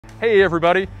Hey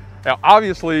everybody. Now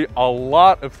obviously a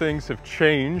lot of things have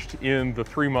changed in the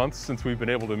 3 months since we've been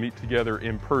able to meet together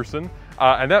in person.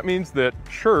 And that means that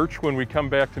church, when we come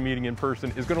back to meeting in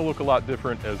person, is going to look a lot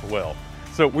different as well.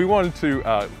 So we wanted to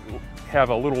have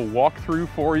a little walkthrough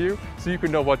for you so you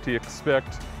can know what to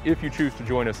expect if you choose to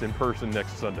join us in person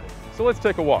next Sunday. So let's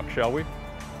take a walk, shall we?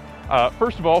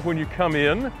 First of all, when you come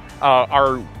in,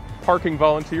 our parking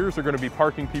volunteers are going to be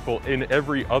parking people in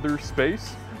every other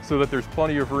space, so that there's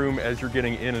plenty of room as you're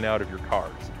getting in and out of your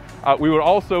cars. We would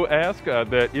also ask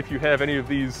that if you have any of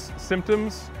these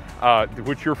symptoms,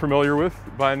 which you're familiar with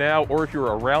by now, or if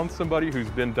you're around somebody who's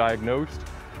been diagnosed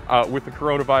with the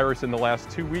coronavirus in the last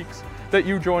 2 weeks, that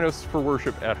you join us for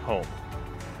worship at home.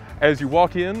 As you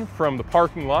walk in from the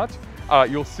parking lot,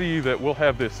 you'll see that we'll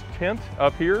have this tent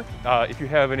up here. If you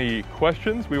have any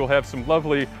questions, we will have some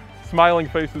lovely smiling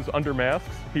faces under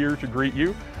masks here to greet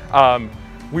you.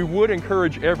 We would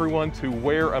encourage everyone to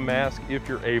wear a mask if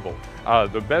you're able.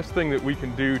 The best thing that we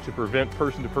can do to prevent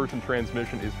person-to-person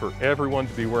transmission is for everyone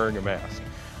to be wearing a mask.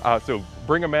 So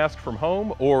bring a mask from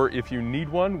home, or if you need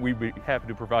one, we'd be happy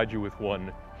to provide you with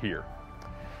one here.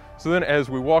 So then as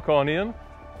we walk on in,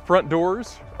 front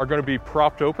doors are going to be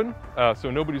propped open, so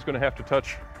nobody's going to have to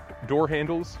touch door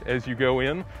handles as you go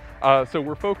in. So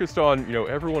we're focused on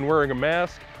everyone wearing a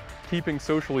mask, keeping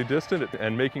socially distant,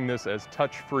 and making this as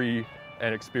touch-free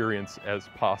an experience as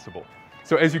possible.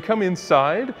 So as you come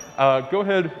inside, go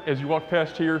ahead, as you walk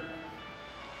past here,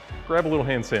 grab a little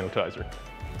hand sanitizer.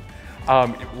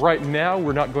 Right now,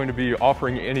 we're not going to be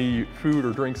offering any food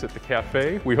or drinks at the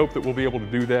cafe. We hope that we'll be able to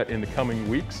do that in the coming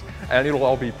weeks, and it'll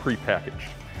all be pre-packaged.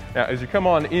 Now, as you come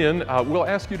on in, we'll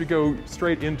ask you to go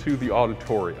straight into the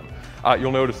auditorium.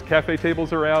 You'll notice cafe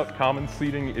tables are out, common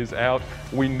seating is out.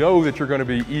 We know that you're going to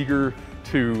be eager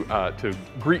to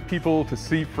greet people, to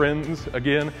see friends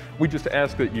again. We just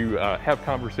ask that you have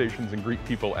conversations and greet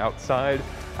people outside.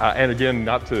 And again,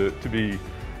 not to be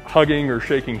hugging or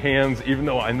shaking hands, even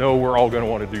though I know we're all going to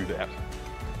want to do that.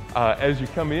 As you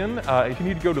come in, if you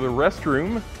need to go to the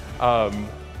restroom,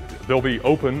 they'll be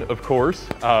open, of course,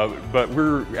 but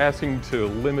we're asking to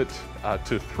limit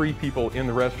to 3 people in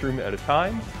the restroom at a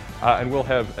time. And we'll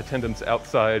have attendants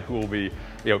outside who will be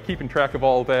keeping track of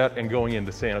all of that and going in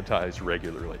to sanitize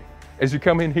regularly. As you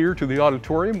come in here to the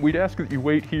auditorium, we'd ask that you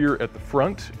wait here at the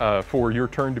front for your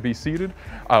turn to be seated.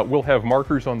 We'll have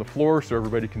markers on the floor so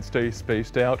everybody can stay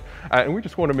spaced out. And we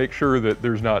just want to make sure that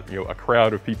there's not a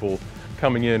crowd of people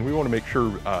coming in. We want to make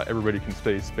sure everybody can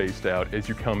stay spaced out as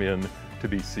you come in to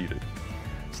be seated.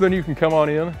 So then you can come on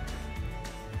in.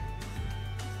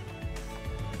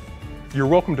 You're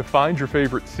welcome to find your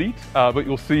favorite seat, but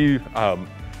you'll see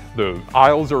the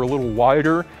aisles are a little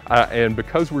wider, and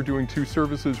because we're doing 2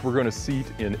 services, we're going to seat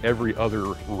in every other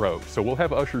row. So we'll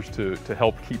have ushers to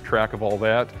help keep track of all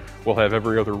that. We'll have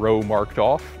every other row marked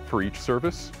off for each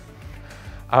service.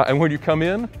 And when you come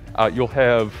in, you'll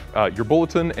have your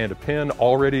bulletin and a pen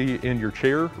already in your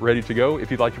chair, ready to go.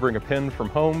 If you'd like to bring a pen from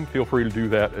home, feel free to do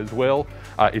that as well.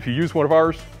 If you use one of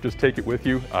ours, just take it with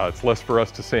you. It's less for us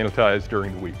to sanitize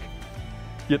during the week.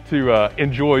 Get to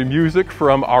enjoy music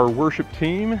from our worship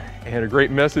team and a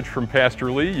great message from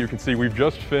Pastor Lee. You can see we've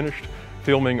just finished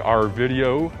filming our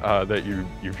video that you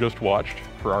just watched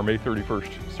for our May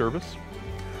 31st service.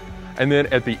 And then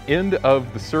at the end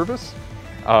of the service,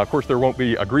 of course there won't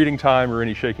be a greeting time or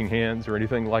any shaking hands or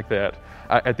anything like that.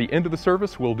 At the end of the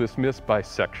service, we'll dismiss by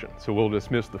section. So we'll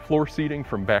dismiss the floor seating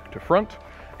from back to front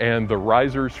and the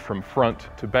risers from front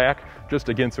to back, just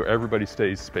again so everybody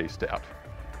stays spaced out.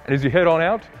 And as you head on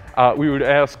out, we would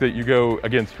ask that you go,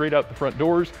 again, straight out the front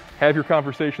doors, have your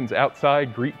conversations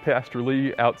outside, greet Pastor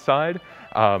Lee outside.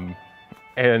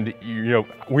 And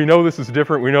we know this is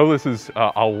different, we know this is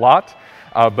a lot,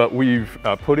 but we've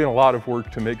put in a lot of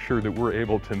work to make sure that we're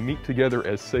able to meet together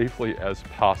as safely as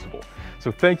possible.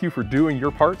 So thank you for doing your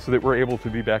part so that we're able to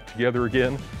be back together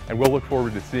again, and we'll look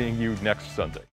forward to seeing you next Sunday.